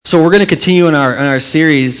So we're going to continue in our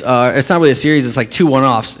series. It's not really a series. It's like 2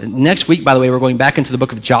 one-offs. Next week, by the way, we're going back into the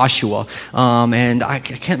book of Joshua. And I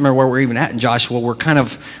can't remember where we're even at in Joshua.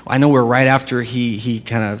 I know we're right after he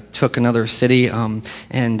kind of took another city, and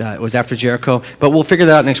it was after Jericho. But we'll figure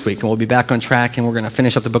that out next week, and we'll be back on track, and we're going to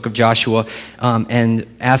finish up the book of Joshua and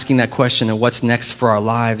asking that question of what's next for our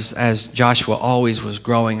lives as Joshua always was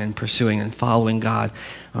growing and pursuing and following God.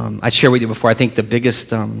 I shared with you before, I think the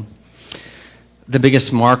biggest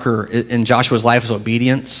marker in Joshua's life is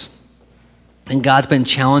obedience. And God's been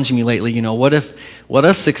challenging me lately, what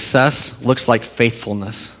if success looks like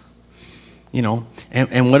faithfulness? And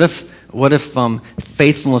what if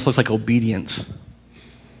faithfulness looks like obedience?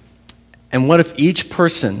 And what if each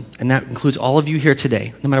person, and that includes all of you here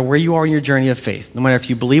today, no matter where you are in your journey of faith, no matter if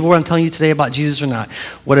you believe what I'm telling you today about Jesus or not,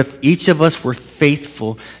 what if each of us were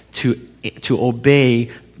faithful to obey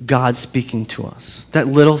God speaking to us? That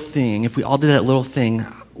little thing, if we all did that little thing,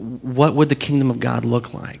 what would the kingdom of God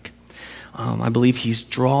look like? I believe he's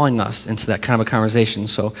drawing us into that kind of a conversation.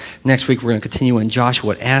 So next week we're going to continue in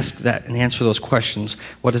Joshua, ask that and answer those questions.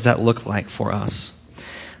 What does that look like for us?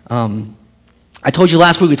 I told you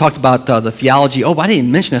last week we talked about the theology. Oh, I didn't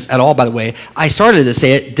even mention this at all, by the way. I started to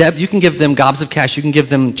say it. Deb, you can give them gobs of cash. You can give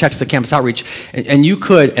them checks to Campus Outreach. And you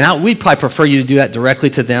could, we'd probably prefer you to do that directly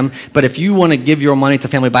to them. But if you want to give your money to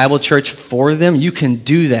Family Bible Church for them, you can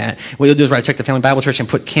do that. What you'll do is write a check to Family Bible Church and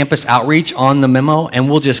put Campus Outreach on the memo, and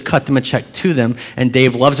we'll just cut them a check to them. And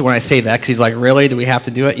Dave loves it when I say that because he's like, really? Do we have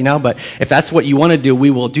to do it? But if that's what you want to do, we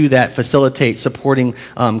will do that, facilitate supporting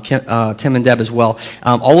Tim and Deb as well.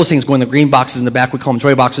 All those things go in the green boxes in the back. We call them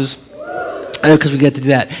joy boxes. Because we get to do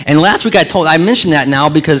that. And last week I mentioned that now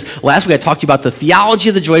because last week I talked to you about the theology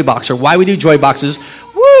of the joy box, or why we do joy boxes.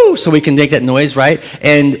 Woo! So we can make that noise, right?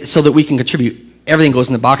 And so that we can contribute. Everything goes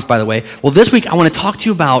in the box, by the way. Well, this week I want to talk to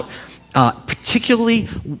you about particularly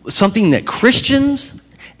something that Christians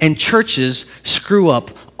and churches screw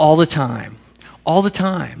up all the time. All the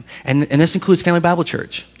time. And this includes Family Bible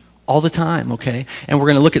Church. All the time, okay? And we're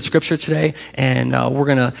going to look at Scripture today, and we're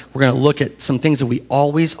going to look at some things that we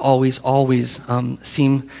always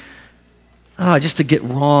seem just to get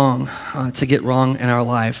wrong in our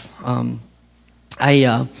life. I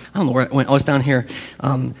don't know where I went. I was down here.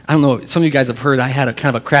 I don't know. Some of you guys have heard I had a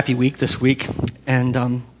kind of a crappy week this week,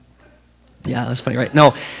 and yeah, that's funny, right?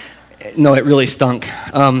 No, it really stunk.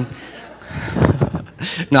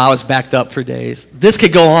 No, I was backed up for days. This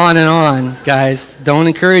could go on and on, guys. Don't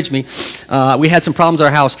encourage me. We had some problems at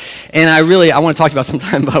our house, and I want to talk to you about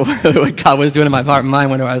sometime about what God was doing in my heart and mind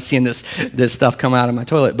when I was seeing this stuff come out of my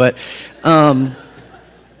toilet. But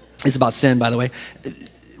it's about sin, by the way.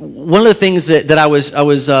 One of the things that I was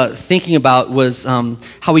thinking about was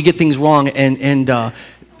how we get things wrong, and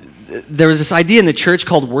there was this idea in the church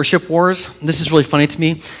called worship wars. This is really funny to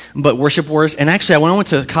me, but worship wars. And actually, when I went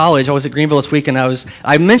to college, I was at Greenville this week, and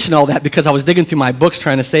I mentioned all that because I was digging through my books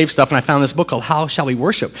trying to save stuff, and I found this book called How Shall We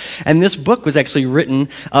Worship? And this book was actually written,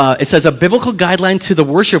 it says, a biblical guideline to the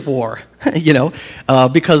worship war,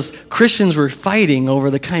 because Christians were fighting over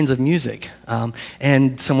the kinds of music.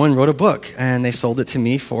 And someone wrote a book, and they sold it to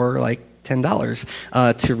me for like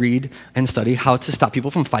 $10 to read and study how to stop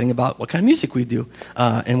people from fighting about what kind of music we do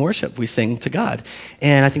in worship. We sing to God,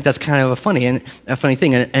 and I think that's kind of a funny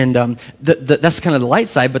thing. And that's kind of the light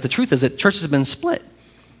side. But the truth is that churches have been split.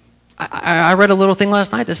 I read a little thing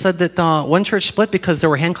last night that said that one church split because there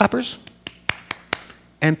were hand clappers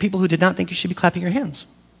and people who did not think you should be clapping your hands.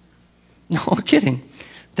 No, I'm kidding.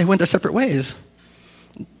 They went their separate ways.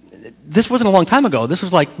 This wasn't a long time ago. This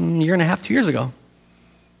was like a year and a half, 2 years ago.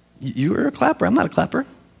 You were a clapper. I'm not a clapper. And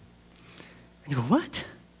you go, what?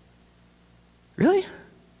 Really?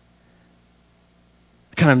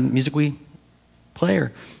 The kind of music we play,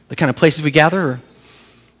 or the kind of places we gather,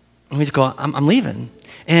 and we just go, I'm leaving.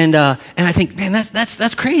 And I think, man,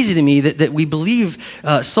 that's crazy to me that we believe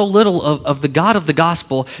so little of the God of the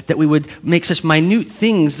gospel that we would make such minute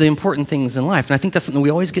things the important things in life. And I think that's something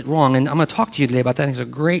we always get wrong. And I'm going to talk to you today about that. I think it's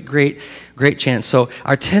a great chance. So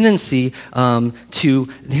our tendency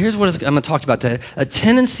here's what I'm going to talk about today. A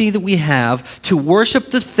tendency that we have to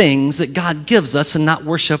worship the things that God gives us and not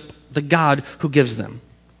worship the God who gives them.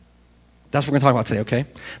 That's what we're going to talk about today, okay?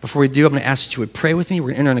 Before we do, I'm going to ask that you would pray with me.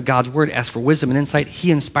 We're going to enter into God's Word, ask for wisdom and insight. He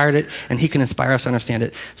inspired it, and He can inspire us to understand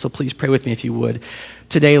it. So please pray with me if you would.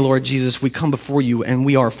 Today, Lord Jesus, we come before you, and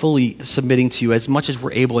we are fully submitting to you as much as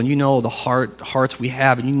we're able. And you know the hearts we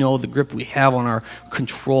have, and you know the grip we have on our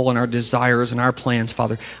control and our desires and our plans,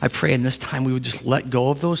 Father. I pray in this time we would just let go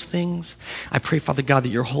of those things. I pray, Father God, that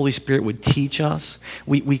your Holy Spirit would teach us.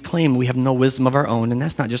 We claim we have no wisdom of our own, and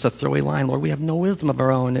that's not just a throwaway line, Lord. We have no wisdom of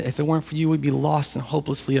our own. If it weren't for you, you, we'd be lost and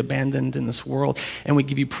hopelessly abandoned in this world. And we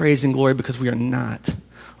give you praise and glory because we are not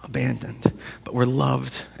abandoned, but we're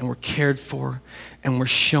loved and we're cared for and we're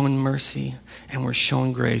shown mercy and we're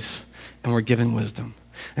shown grace and we're given wisdom.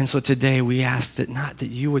 And so today we ask that not that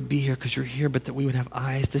you would be here because you're here, but that we would have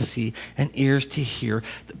eyes to see and ears to hear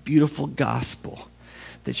the beautiful gospel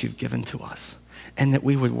that you've given to us, and that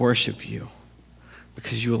we would worship you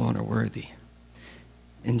because you alone are worthy.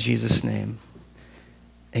 In Jesus' name,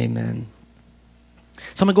 amen.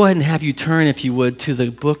 So I'm going to go ahead and have you turn, if you would, to the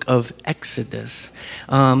book of Exodus.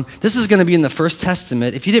 This is going to be in the First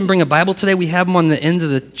Testament. If you didn't bring a Bible today, we have them on the end of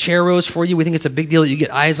the chair rows for you. We think it's a big deal that you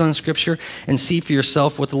get eyes on Scripture and see for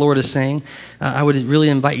yourself what the Lord is saying. I would really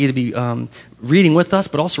invite you to be reading with us,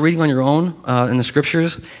 but also reading on your own in the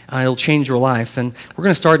Scriptures. It'll change your life. And we're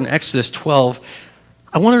going to start in Exodus 12.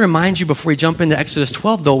 I want to remind you before we jump into Exodus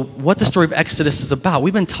 12, though, what the story of Exodus is about.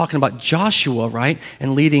 We've been talking about Joshua, right,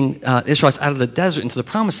 and leading Israelites out of the desert into the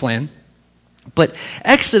promised land. But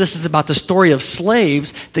Exodus is about the story of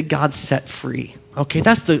slaves that God set free. Okay,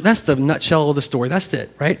 that's the nutshell of the story. That's it,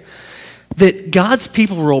 right? That God's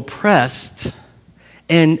people were oppressed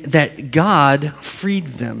and that God freed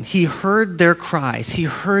them. He heard their cries. He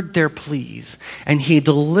heard their pleas. And he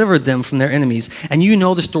delivered them from their enemies. And you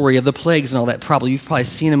know the story of the plagues and all that probably. You've probably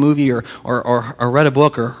seen a movie or read a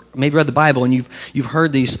book or maybe read the Bible and you've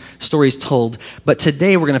heard these stories told. But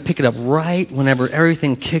today we're going to pick it up right whenever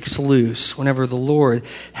everything kicks loose, whenever the Lord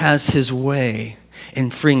has his way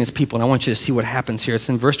in freeing his people. And I want you to see what happens here. It's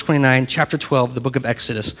in verse 29, chapter 12, the book of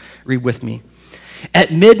Exodus. Read with me.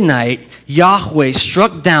 At midnight, Yahweh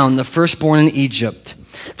struck down the firstborn in Egypt,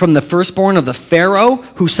 from the firstborn of the Pharaoh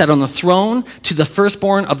who sat on the throne to the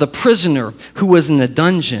firstborn of the prisoner who was in the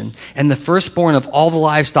dungeon, and the firstborn of all the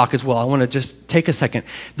livestock as well. I want to just take a second.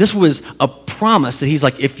 This was a promise that he's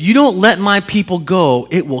like, if you don't let my people go,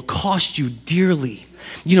 it will cost you dearly.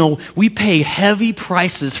 You know, we pay heavy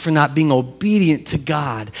prices for not being obedient to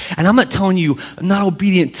God. And I'm not telling you not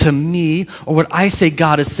obedient to me or what I say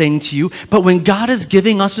God is saying to you, but when God is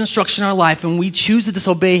giving us instruction in our life and we choose to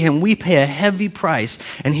disobey him, we pay a heavy price.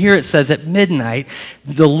 And here it says at midnight,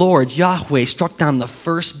 the Lord, Yahweh, struck down the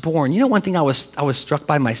firstborn. You know, one thing I was struck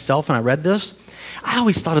by myself when I read this? I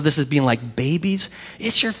always thought of this as being like babies.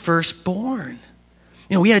 It's your firstborn.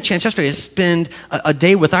 You know, we had a chance yesterday to spend a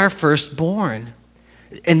day with our firstborn.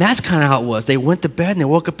 And that's kind of how it was. They went to bed and they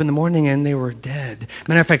woke up in the morning and they were dead.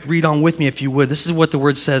 Matter of fact, read on with me if you would. This is what the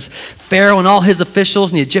word says. Pharaoh and all his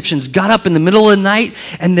officials and the Egyptians got up in the middle of the night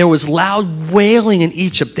and there was loud wailing in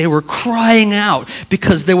Egypt. They were crying out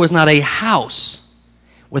because there was not a house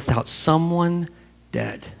without someone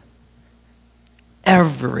dead.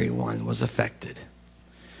 Everyone was affected.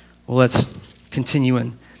 Well, let's continue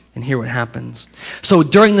and hear what happens. So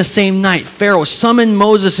during the same night, Pharaoh summoned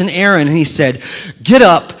Moses and Aaron, and he said, "Get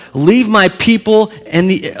up, leave my people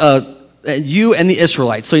and you and the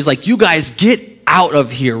Israelites." So he's like, "You guys get out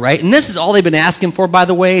of here," right? And this is all they've been asking for, by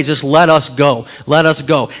the way, is just let us go. Let us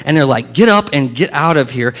go. And they're like, "Get up and get out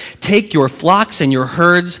of here. Take your flocks and your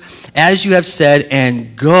herds, as you have said,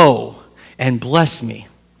 and go and bless me."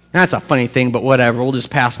 That's a funny thing, but whatever. We'll just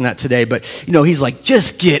pass on that today. But, you know, he's like,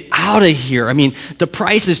 just get out of here. I mean, the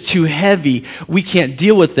price is too heavy. We can't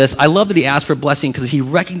deal with this. I love that he asked for a blessing because he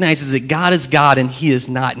recognizes that God is God and he is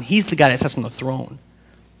not. And he's the guy that sits on the throne.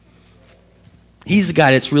 He's the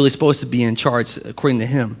guy that's really supposed to be in charge, according to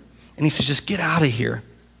him. And he says, just get out of here.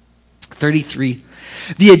 33.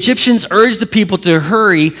 The Egyptians urged the people to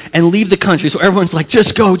hurry and leave the country. So everyone's like,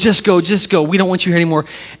 just go, just go, just go. We don't want you here anymore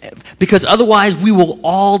because otherwise we will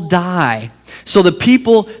all die. So the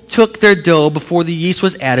people took their dough before the yeast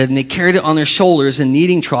was added and they carried it on their shoulders in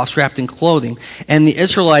kneading troughs wrapped in clothing. And the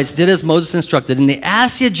Israelites did as Moses instructed. And they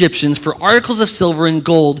asked the Egyptians for articles of silver and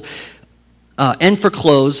gold and for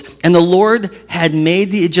clothes, and the Lord had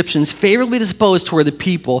made the Egyptians favorably disposed toward the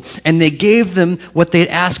people, and they gave them what they had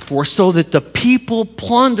asked for, so that the people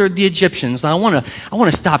plundered the Egyptians. Now, I want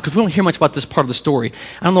to stop, because we don't hear much about this part of the story.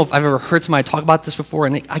 I don't know if I've ever heard somebody talk about this before,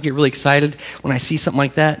 and I get really excited when I see something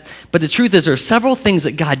like that. But the truth is, there are several things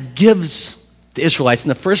that God gives the Israelites,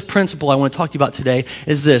 and the first principle I want to talk to you about today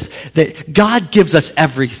is this, that God gives us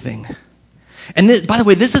everything. And this, by the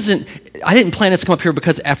way, I didn't plan this to come up here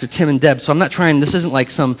because after Tim and Deb, so I'm not trying, this isn't like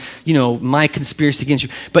some, my conspiracy against you.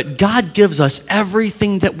 But God gives us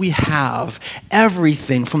everything that we have,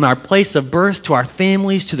 everything from our place of birth to our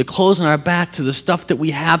families, to the clothes on our back, to the stuff that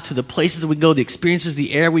we have, to the places that we go, the experiences,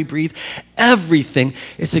 the air we breathe. Everything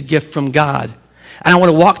is a gift from God. And I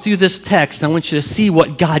want to walk through this text, and I want you to see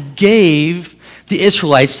what God gave the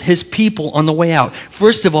Israelites, his people, on the way out.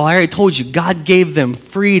 First of all, I already told you, God gave them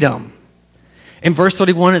freedom. In verse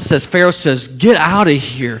 31, it says, Pharaoh says, get out of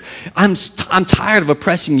here. I'm tired of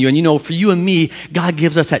oppressing you. And you know, for you and me, God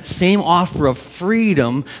gives us that same offer of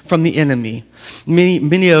freedom from the enemy.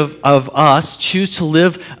 Many of us choose to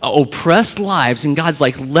live oppressed lives, and God's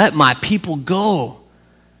like, let my people go.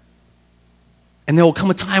 And there will come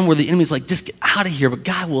a time where the enemy's like, just get out of here, but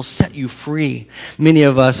God will set you free. Many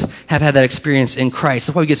of us have had that experience in Christ.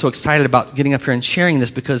 That's why we get so excited about getting up here and sharing this,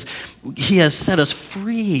 because he has set us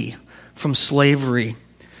free from slavery.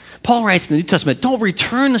 Paul writes in the New Testament, don't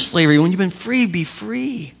return to slavery. When you've been free, be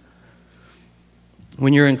free.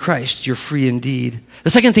 When you're in Christ, you're free indeed.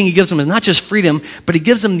 The second thing he gives them is not just freedom, but he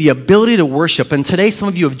gives them the ability to worship. And today, some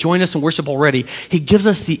of you have joined us in worship already. He gives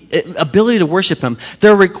us the ability to worship him.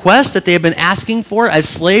 Their request that they have been asking for as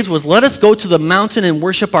slaves was, let us go to the mountain and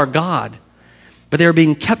worship our God. But they were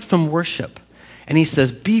being kept from worship. And he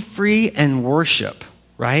says, be free and worship,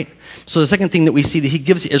 right? So the second thing that we see that he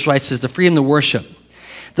gives the Israelites is the freedom to worship.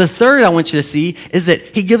 The third I want you to see is that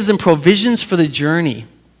he gives them provisions for the journey.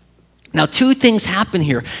 Now, two things happen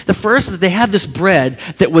here. The first is that they have this bread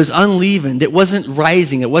that was unleavened. It wasn't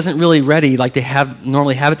rising. It wasn't really ready like they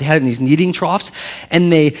normally have it. They had it in these kneading troughs.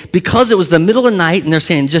 And because it was the middle of the night, and they're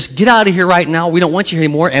saying, just get out of here right now. We don't want you here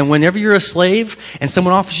anymore. And whenever you're a slave and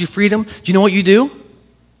someone offers you freedom, do you know what you do?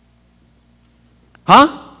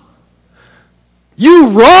 Huh? You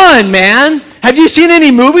run, man. Have you seen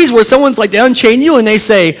any movies where someone's like, they unchain you and they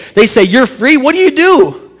say, you're free? What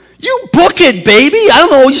do? You book it, baby. I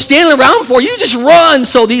don't know what you're standing around for. You just run.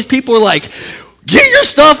 So these people are like, get your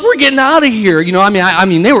stuff. We're getting out of here. You know, I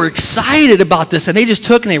mean, they were excited about this, and they just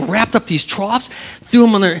took and they wrapped up these troughs, threw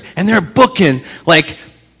them on there, and they're booking. Like,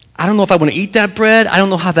 I don't know if I want to eat that bread. I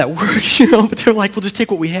don't know how that works, you know, but they're like, we'll just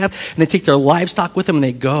take what we have, and they take their livestock with them and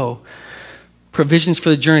they go. Provisions for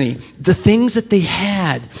the journey. The things that they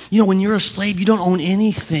had. You know, when you're a slave, you don't own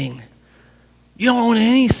anything. You don't own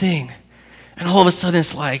anything. And all of a sudden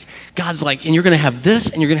it's like, God's like, and you're going to have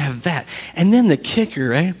this and you're going to have that. And then the kicker,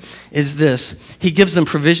 right, is this. He gives them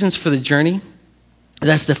provisions for the journey.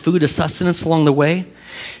 That's the food, the sustenance along the way.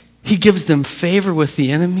 He gives them favor with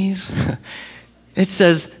the enemies. It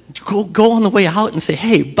says, go on the way out and say,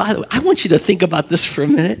 hey, by the way, I want you to think about this for a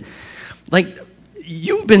minute. Like,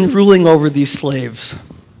 you've been ruling over these slaves.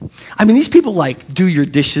 I mean, these people like do your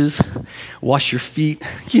dishes, wash your feet,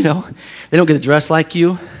 you know. They don't get to dress like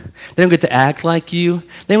you. They don't get to act like you.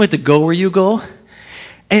 They don't get to go where you go.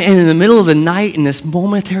 And in the middle of the night, in this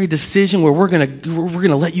momentary decision where we're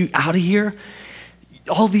gonna let you out of here,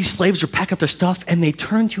 all these slaves are packing up their stuff, and they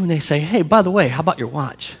turn to you and they say, hey, by the way, how about your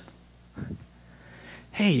watch?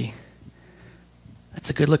 Hey, that's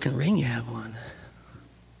a good-looking ring you have on.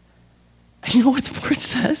 And you know what the word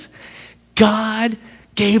says? God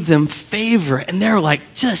gave them favor, and they're like,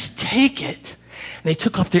 just take it. And they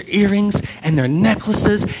took off their earrings and their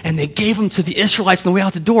necklaces, and they gave them to the Israelites on the way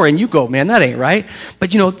out the door. And you go, man, that ain't right.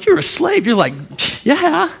 But, you know, if you're a slave, you're like,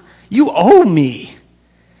 yeah, you owe me.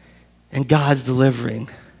 And God's delivering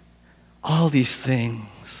all these things.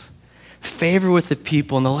 Favor with the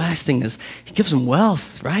people. And the last thing is, he gives them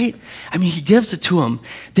wealth, right? I mean, he gives it to them.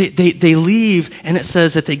 They leave, and it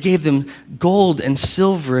says that they gave them gold and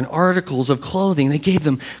silver and articles of clothing. They gave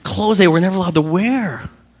them clothes they were never allowed to wear.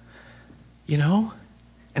 You know?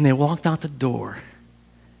 And they walked out the door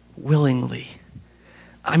willingly.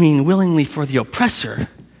 I mean, willingly for the oppressor.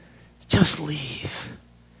 Just leave.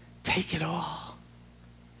 Take it all.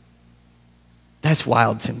 That's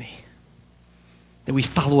wild to me. That we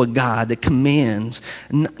follow a God that commands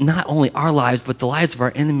not only our lives, but the lives of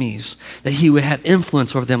our enemies. That he would have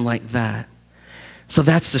influence over them like that. So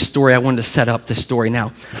that's the story. I wanted to set up this story.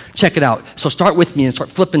 Now, check it out. So start with me and start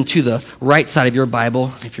flipping to the right side of your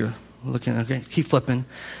Bible. If you're looking, okay, keep flipping.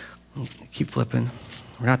 Keep flipping.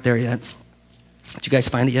 We're not there yet. Did you guys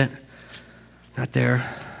find it yet? Not there.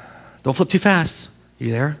 Don't flip too fast.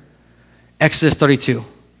 You there? Exodus 32.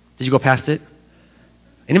 Did you go past it?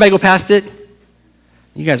 Anybody go past it?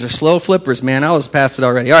 You guys are slow flippers, man. I was past it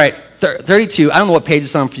already. All right, 32. I don't know what page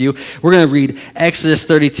it's on for you. We're going to read Exodus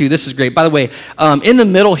 32. This is great. By the way, in the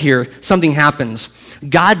middle here, something happens.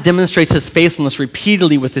 God demonstrates his faithfulness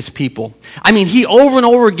repeatedly with his people. I mean, he over and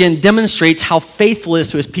over again demonstrates how faithful he is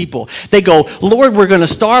to his people. They go, Lord, we're going to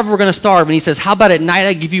starve. And he says, how about at night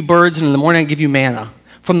I give you birds and in the morning I give you manna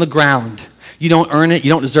from the ground. You don't earn it.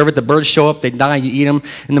 You don't deserve it. The birds show up. They die. You eat them.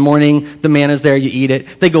 In the morning, the manna's there. You eat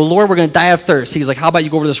it. They go, Lord, we're going to die of thirst. He's like, how about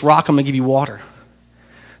you go over to this rock? I'm going to give you water.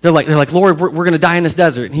 They're like, Lord, we're going to die in this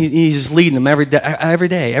desert. And he's just leading them every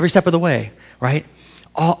day, every step of the way, right?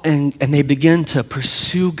 And they begin to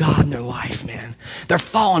pursue God in their life, man. They're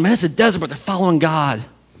following. Man, it's a desert, but they're following God.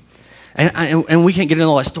 And we can't get into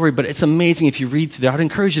all that story, but it's amazing if you read through there. I'd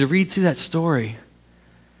encourage you to read through that story.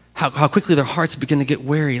 How quickly their hearts begin to get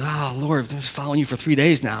weary. Oh, Lord, I've been following you for 3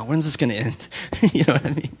 days now. When's this going to end? You know what I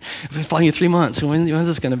mean? I've been following you 3 months. When's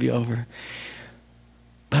this going to be over?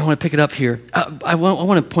 But I want to pick it up here. I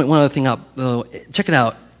want to point one other thing out. Check it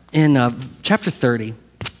out. In chapter 30,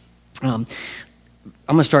 I'm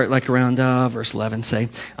going to start like around verse 11, say.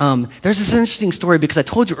 There's this interesting story because I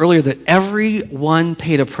told you earlier that everyone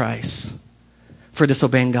paid a price for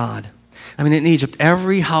disobeying God. I mean, in Egypt,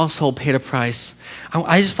 every household paid a price.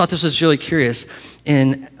 I just thought this was really curious.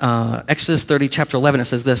 In Exodus 30, chapter 11, it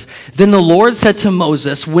says this. Then the Lord said to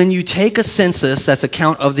Moses, when you take a census, that's a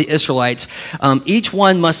count of the Israelites, each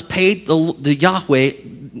one must pay the Yahweh,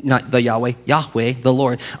 not the Yahweh, Yahweh, the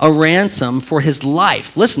Lord, a ransom for his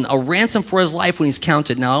life. Listen, a ransom for his life when he's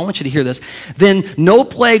counted. Now, I want you to hear this. Then no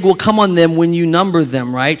plague will come on them when you number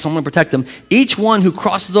them, right? So I'm going to protect them. Each one who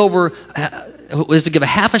crosses over is to give a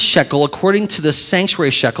half a shekel according to the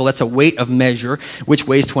sanctuary shekel. That's a weight of measure, which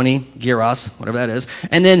weighs 20 gerahs, whatever that is.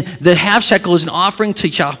 And then the half shekel is an offering to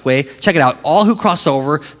Yahweh. Check it out. All who cross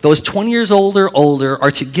over, those 20 years old or older,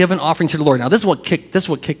 are to give an offering to the Lord. Now, this is what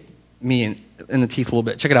kicked me in the teeth a little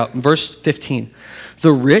bit. Check it out. In verse 15.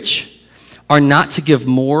 The rich are not to give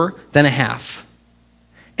more than a half,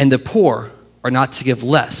 and the poor are not to give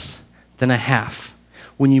less than a half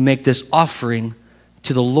when you make this offering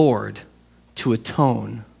to the Lord to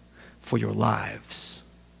atone for your lives.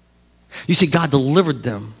 You see, God delivered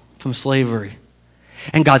them from slavery.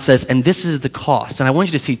 And God says, and this is the cost. And I want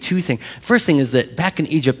you to see two things. First thing is that back in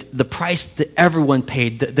Egypt, the price that everyone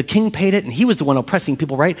paid, the king paid it, and he was the one oppressing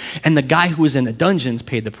people, right? And the guy who was in the dungeons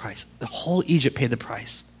paid the price. The whole Egypt paid the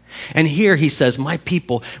price. And here he says, my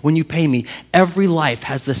people, when you pay me, every life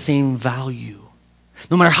has the same value.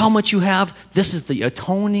 No matter how much you have, this is the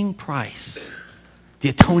atoning price. The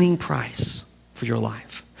atoning price for your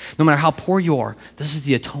life. No matter how poor you are, this is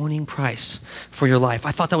the atoning price for your life.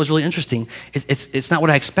 I thought that was really interesting. It's not what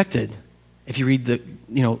I expected. If you read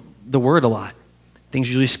the word a lot, things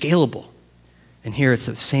are usually scalable. And here it's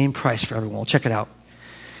the same price for everyone. Well, check it out.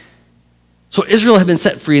 So Israel had been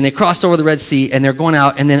set free, and they crossed over the Red Sea, and they're going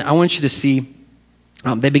out. And then I want you to see,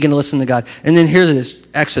 they begin to listen to God. And then here it is,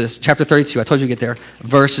 Exodus chapter 32. I told you to get there.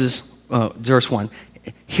 Verse 1.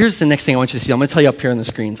 Here's the next thing I want you to see. I'm going to tell you up here on the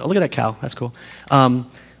screens. Oh, look at that cow. That's cool.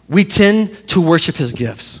 We tend to worship his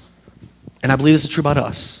gifts. And I believe this is true about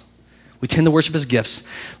us. We tend to worship his gifts.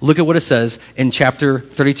 Look at what it says in chapter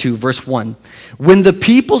 32, verse 1. When the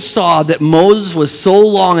people saw that Moses was so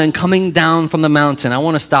long in coming down from the mountain, I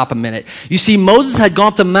want to stop a minute. You see, Moses had gone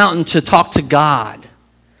up the mountain to talk to God,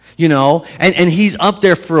 and he's up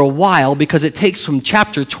there for a while because it takes from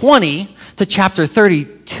chapter 20 to chapter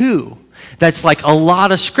 32. That's like a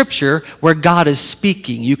lot of scripture where God is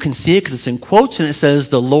speaking. You can see it because it's in quotes and it says,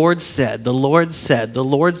 the Lord said, the Lord said, the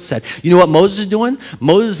Lord said. You know what Moses is doing?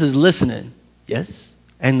 Moses is listening, yes,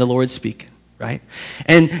 and the Lord's speaking, right?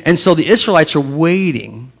 And so the Israelites are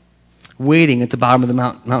waiting at the bottom of the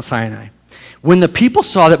Mount Sinai. When the people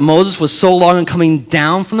saw that Moses was so long in coming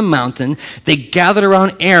down from the mountain, they gathered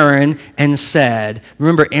around Aaron and said,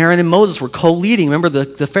 remember, Aaron and Moses were co-leading. Remember,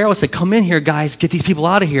 the Pharaoh said, come in here, guys, get these people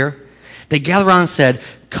out of here. They gathered around and said,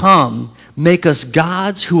 come, make us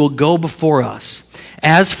gods who will go before us.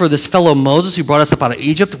 As for this fellow Moses who brought us up out of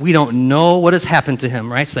Egypt, we don't know what has happened to him,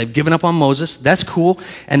 right? So they've given up on Moses. That's cool.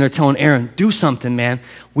 And they're telling Aaron, do something, man.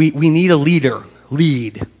 We need a leader.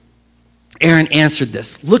 Lead. Aaron answered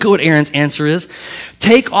this. Look at what Aaron's answer is.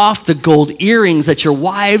 Take off the gold earrings that your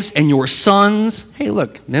wives and your sons, hey,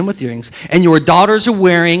 look, men with earrings, and your daughters are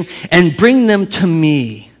wearing, and bring them to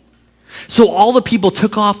me. So all the people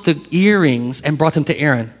took off the earrings and brought them to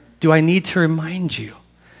Aaron. Do I need to remind you?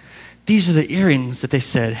 These are the earrings that they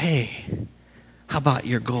said, hey, how about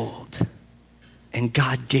your gold? And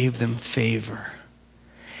God gave them favor.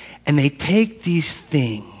 And they take these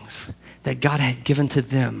things that God had given to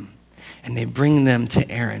them and they bring them to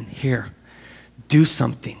Aaron. Here, do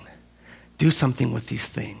something. Do something with these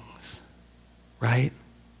things, right?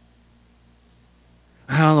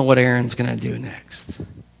 I don't know what Aaron's going to do next.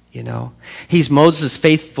 He's Moses'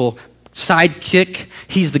 faithful sidekick.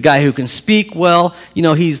 He's the guy who can speak well.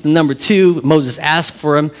 He's the number 2. Moses asked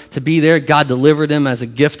for him to be there. God delivered him as a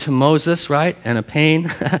gift to Moses, right? And a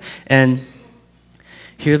pain. And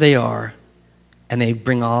here they are. And they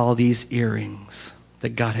bring all these earrings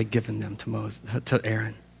that God had given them to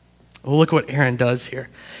Aaron. Well, look what Aaron does here.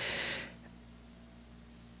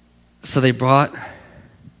 So they brought...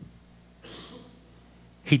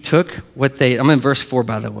 He took I'm in verse 4,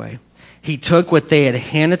 by the way. He took what they had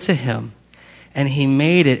handed to him, and he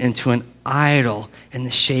made it into an idol in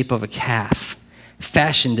the shape of a calf,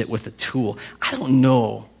 fashioned it with a tool. I don't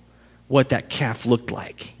know what that calf looked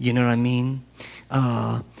like. You know what I mean?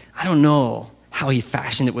 I don't know how he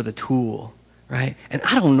fashioned it with a tool, right? And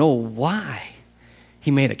I don't know why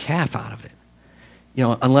he made a calf out of it. You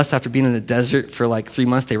know, unless after being in the desert for like 3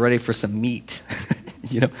 months, they're ready for some meat.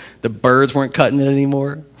 You know, the birds weren't cutting it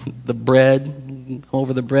anymore. The bread,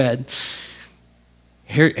 over the bread.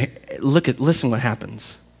 Here, listen what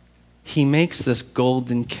happens. He makes this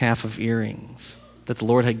golden calf of earrings that the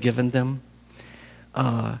Lord had given them,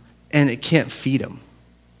 and it can't feed them,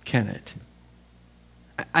 can it?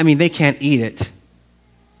 I mean, they can't eat it.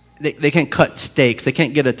 They can't cut steaks. They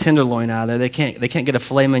can't get a tenderloin out of there. They can't get a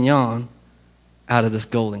filet mignon out of this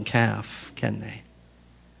golden calf, can they?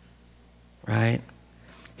 Right?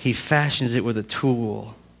 He fashions it with a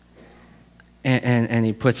tool, and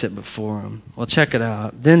he puts it before them. Well, check it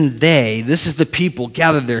out. Then this is the people,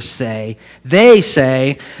 gather their say. They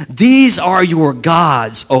say, these are your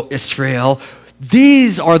gods, O Israel.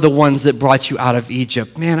 These are the ones that brought you out of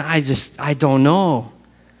Egypt. Man, I don't know.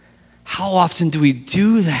 How often do we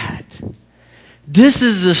do that? This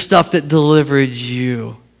is the stuff that delivered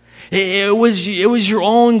you. It was your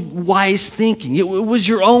own wise thinking. It was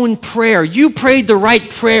your own prayer. You prayed the right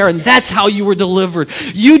prayer, and that's how you were delivered.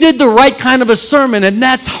 You did the right kind of a sermon, and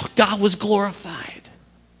that's how God was glorified.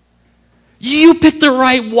 You picked the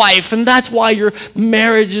right wife, and that's why your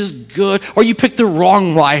marriage is good. Or you picked the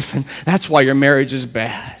wrong wife, and that's why your marriage is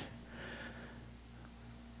bad.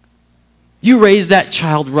 You raised that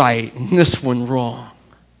child right, and this one wrong.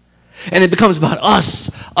 And it becomes about us,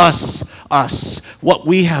 what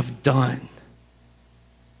we have done.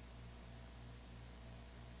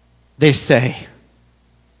 They say,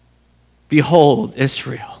 behold,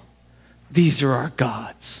 Israel, these are our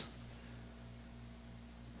gods.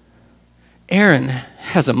 Aaron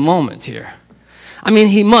has a moment here. I mean,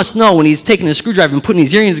 he must know when he's taking a screwdriver and putting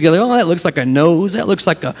these earrings together, oh, that looks like a nose, that looks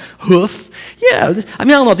like a hoof. Yeah, I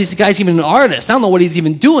mean, I don't know if this guy's even an artist. I don't know what he's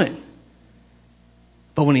even doing.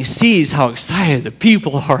 But when he sees how excited the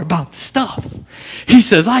people are about the stuff, he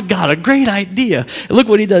says, I got a great idea. And look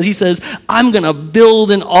what he does. He says, I'm going to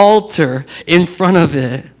build an altar in front of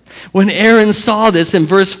it. When Aaron saw this in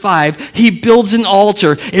verse 5, he builds an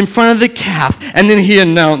altar in front of the calf, and then he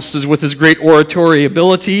announces with his great oratory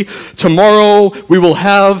ability, tomorrow we will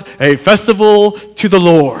have a festival to the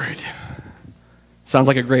Lord. Sounds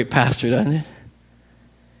like a great pastor, doesn't it?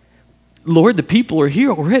 Lord, the people are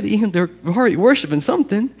here already, and they're already worshiping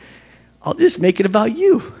something. I'll just make it about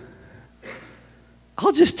you.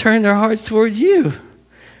 I'll just turn their hearts toward you.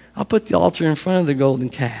 I'll put the altar in front of the golden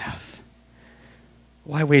calf.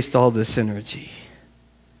 Why waste all this energy?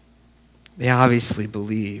 They obviously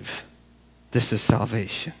believe this is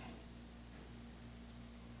salvation.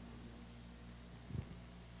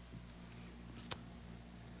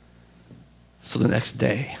 So the next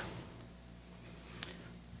day,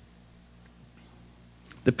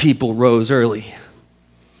 the people rose early,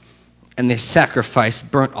 and they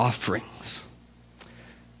sacrificed burnt offerings,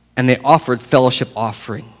 and they offered fellowship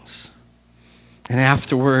offerings. And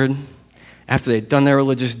afterward, after they'd done their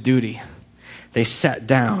religious duty, they sat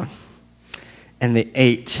down, and they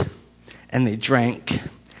ate, and they drank,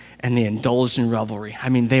 and they indulged in revelry. I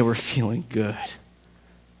mean, they were feeling good.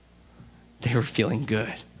 They were feeling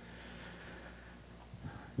good.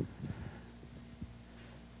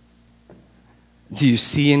 Do you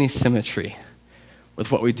see any symmetry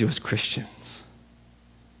with what we do as Christians?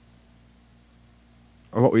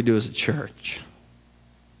 Or what we do as a church?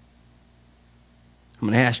 I'm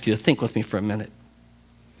going to ask you to think with me for a minute.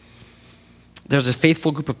 There's a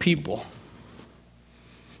faithful group of people,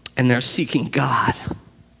 and they're seeking God,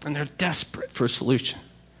 and they're desperate for a solution.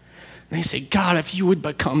 And they say, God, if you would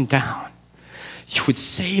but come down, you would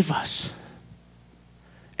save us.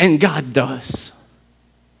 And God does.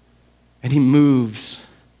 And he moves,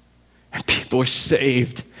 and people are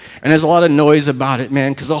saved. And there's a lot of noise about it,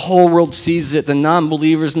 man, because the whole world sees it. The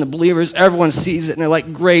non-believers and the believers, everyone sees it, and they're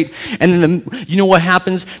like, great. And then you know what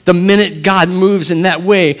happens? The minute God moves in that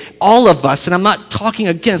way, all of us, and I'm not talking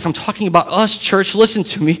against, I'm talking about us, church, listen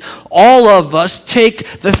to me. All of us take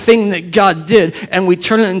the thing that God did, and we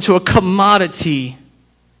turn it into a commodity.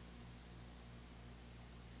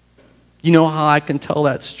 You know how I can tell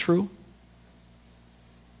that's true?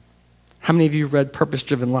 How many of you read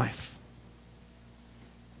Purpose-Driven Life?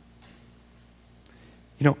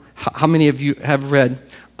 You know, how many of you have read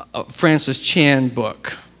a Francis Chan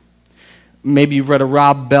book? Maybe you've read a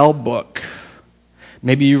Rob Bell book.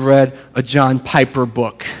 Maybe you read a John Piper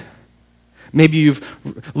book. Maybe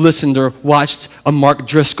you've listened or watched a Mark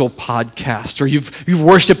Driscoll podcast, or you've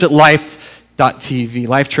worshiped at Life.tv,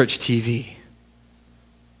 Life Church TV.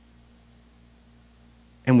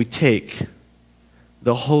 And we take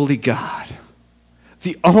the holy God,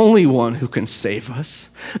 the only one who can save us,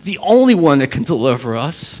 the only one that can deliver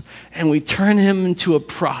us, and we turn him into a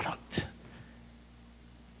product.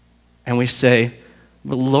 And we say,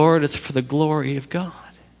 but Lord, it's for the glory of God.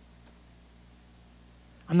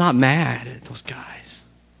 I'm not mad at those guys.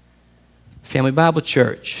 Family Bible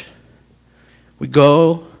Church. We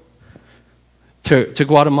go to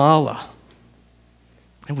Guatemala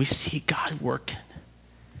and we see God working.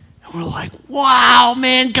 And we're like, wow,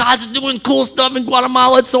 man, God's doing cool stuff in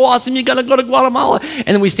Guatemala. It's so awesome. You got to go to Guatemala. And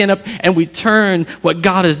then we stand up and we turn what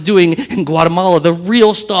God is doing in Guatemala, the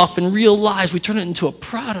real stuff in real lives, we turn it into a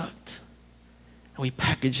product. And we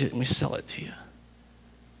package it and we sell it to you.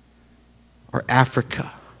 Or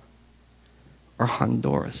Africa. Or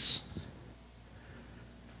Honduras.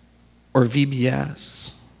 Or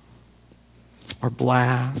VBS. Or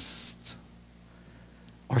Blast.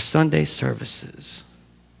 Or Sunday services.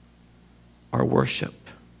 Or worship.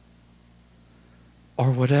 Or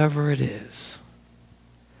whatever it is.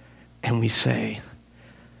 And we say,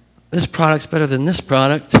 this product's better than this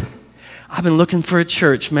product. I've been looking for a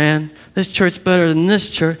church, man. This church's better than this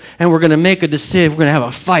church. And we're going to make a decision. We're going to have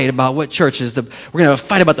a fight about what church is the... We're going to have a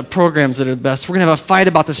fight about the programs that are the best. We're going to have a fight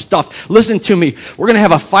about the stuff. Listen to me. We're going to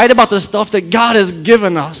have a fight about the stuff that God has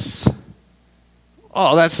given us.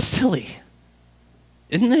 Oh, that's silly.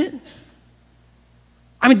 Isn't it?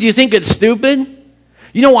 I mean, do you think it's stupid?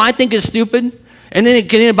 You know why I think it's stupid? And then it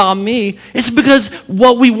getting about me. It's because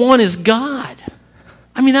what we want is God.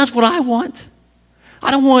 I mean, that's what I want. I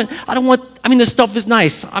don't want, I mean, this stuff is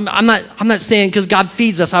nice. I'm not saying because God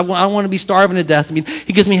feeds us, I don't want to be starving to death. I mean,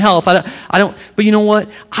 he gives me health. I don't, but you know what?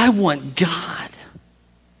 I want God.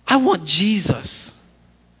 I want Jesus.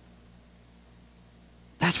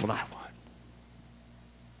 That's what I want.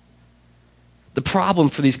 The problem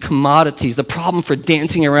for these commodities, the problem for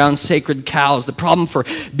dancing around sacred cows, the problem for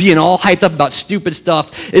being all hyped up about stupid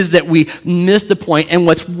stuff is that we miss the point. And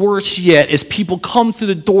what's worse yet is people come through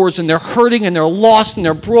the doors and they're hurting and they're lost and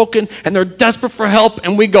they're broken and they're desperate for help,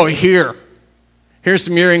 and we go, here's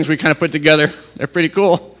some earrings we kind of put together. They're pretty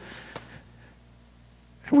cool.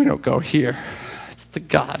 And we don't go, here. It's the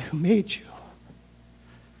God who made you,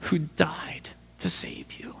 who died to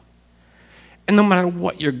save you. And no matter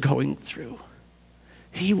what you're going through,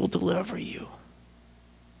 he will deliver you.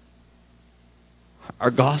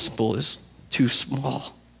 Our gospel is too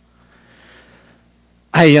small.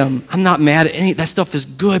 I'm not mad at any, that stuff is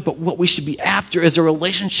good, but what we should be after is a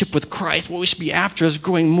relationship with Christ. What we should be after is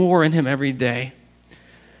growing more in him every day.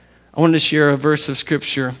 I wanted to share a verse of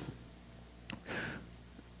scripture.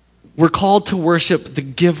 We're called to worship the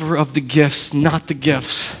giver of the gifts, not the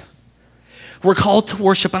gifts. We're called to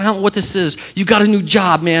worship. I don't know what this is. You got a new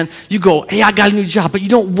job, man. You go, hey, I got a new job. But you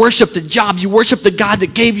don't worship the job. You worship the God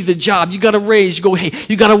that gave you the job. You got a raise. You go, hey.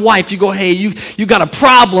 You got a wife. You go, hey. You got a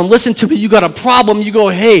problem. Listen to me. You got a problem. You go,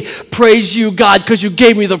 hey, praise you, God, because you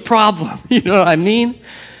gave me the problem. You know what I mean?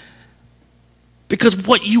 Because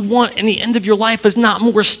what you want in the end of your life is not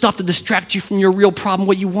more stuff to distract you from your real problem.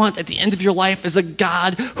 What you want at the end of your life is a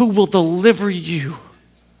God who will deliver you.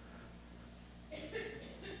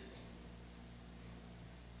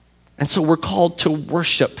 And so we're called to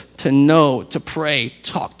worship, to know, to pray,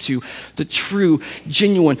 talk to the true,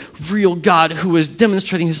 genuine, real God who is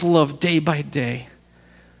demonstrating his love day by day.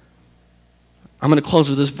 I'm going to close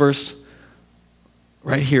with this verse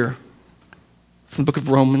right here from the book of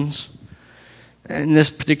Romans. And this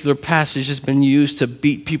particular passage has been used to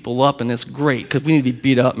beat people up, and it's great because we need to be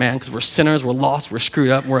beat up, man, because we're sinners, we're lost, we're screwed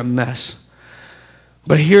up, we're a mess.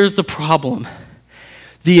 But here's the problem.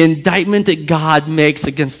 The indictment that God makes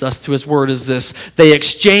against us through his word is this: they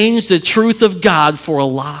exchanged the truth of God for a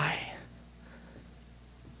lie.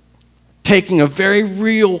 Taking a very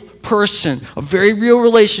real person, a very real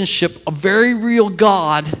relationship, a very real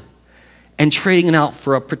God, and trading it out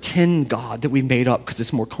for a pretend God that we made up because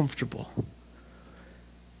it's more comfortable.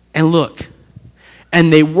 And look,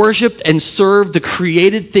 and they worshiped and served the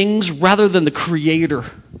created things rather than the Creator.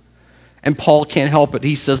 And Paul can't help it.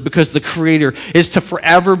 He says, because the Creator is to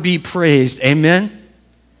forever be praised. Amen?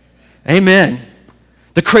 Amen.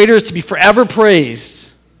 The Creator is to be forever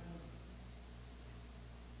praised.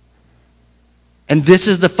 And this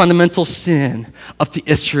is the fundamental sin of the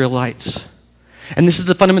Israelites. And this is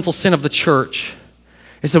the fundamental sin of the church,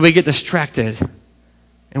 is that we get distracted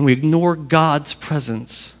and we ignore God's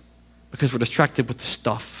presence because we're distracted with the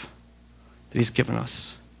stuff that he's given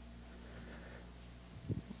us.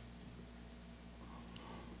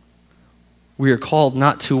 We are called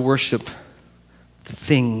not to worship the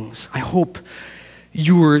things. I hope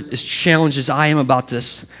you are as challenged as I am about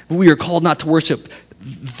this. We are called not to worship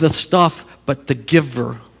the stuff, but the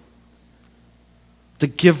giver. The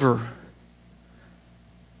giver.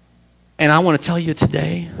 And I want to tell you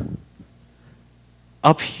today,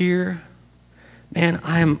 up here, man,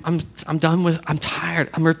 I'm done with, I'm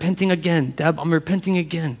tired. I'm repenting again. Deb, I'm repenting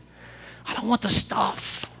again. I don't want the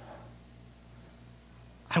stuff.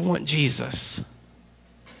 I want Jesus.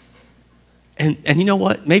 And you know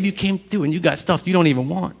what? Maybe you came through and you got stuff you don't even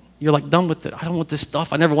want. You're like done with it. I don't want this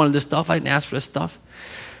stuff. I never wanted this stuff. I didn't ask for this stuff.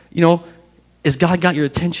 You know, has God got your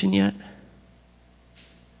attention yet?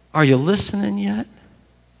 Are you listening yet?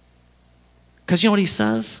 Because you know what he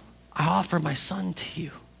says? I offer my son to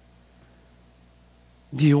you.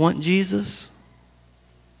 Do you want Jesus?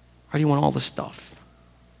 Or do you want all the stuff?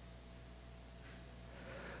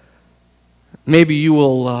 Maybe you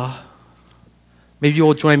will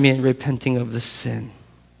join me in repenting of this sin.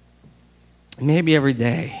 Maybe every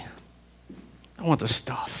day. I want the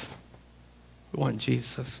stuff. We want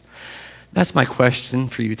Jesus. That's my question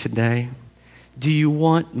for you today. Do you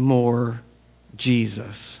want more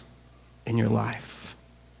Jesus in your life?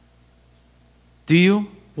 Do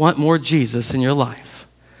you want more Jesus in your life?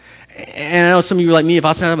 And I know some of you are like me. If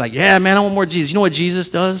I said, I'm like, yeah, man, I want more Jesus. You know what Jesus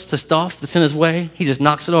does to stuff that's in his way? He just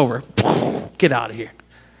knocks it over. Get out of here.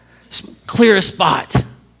 Clear a spot.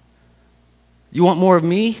 You want more of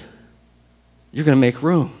me? You're going to make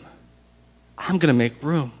room. I'm going to make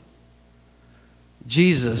room.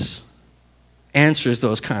 Jesus answers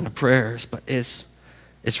those kind of prayers, but it's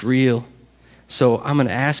real. So I'm going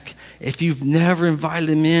to ask, if you've never invited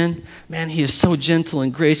him in, man, he is so gentle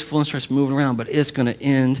and graceful and starts moving around, but it's going to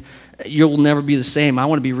end. You'll never be the same. I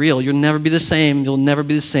want to be real. You'll never be the same. You'll never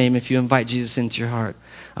be the same if you invite Jesus into your heart.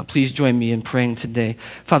 Please join me in praying today.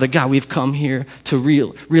 Father God, we've come here to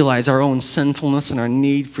realize our own sinfulness and our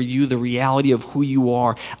need for you, the reality of who you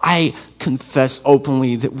are. I confess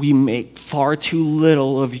openly that we make far too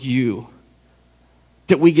little of you.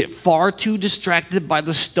 That we get far too distracted by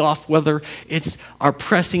the stuff, whether it's our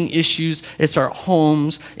pressing issues, it's our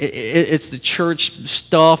homes, it's the church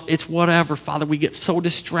stuff, it's whatever. Father, we get so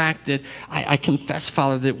distracted. I confess,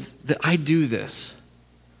 Father, that I do this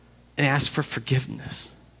and ask for forgiveness.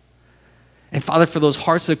 And Father, for those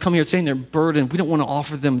hearts that come here saying they're burdened, we don't want to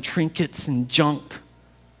offer them trinkets and junk.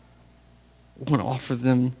 We want to offer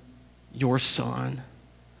them your Son,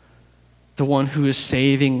 the one who is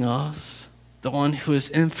saving us, the one who is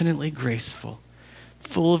infinitely graceful,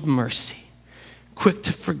 full of mercy, quick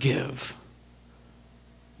to forgive.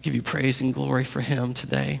 Give you praise and glory for him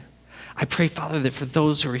today. I pray, Father, that for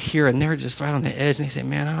those who are here and they're just right on the edge and they say,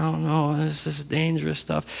 man, I don't know, this is dangerous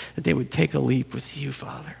stuff, that they would take a leap with you,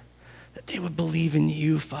 Father. That they would believe in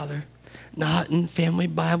you, Father. Not in Family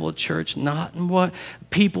Bible Church, not in what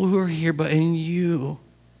people who are here, but in you,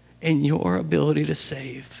 in your ability to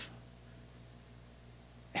save.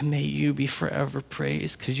 And may you be forever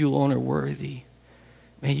praised because you alone are worthy.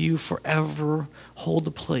 May you forever hold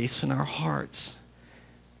a place in our hearts.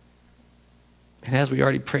 And as we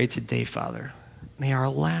already prayed today, Father, may our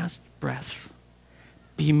last breath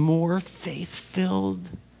be more faith-filled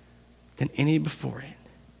than any before it.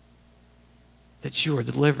 That you are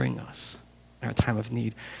delivering us in our time of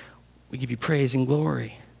need. We give you praise and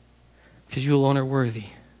glory because you alone are worthy.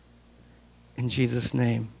 In Jesus'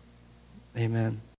 name, amen.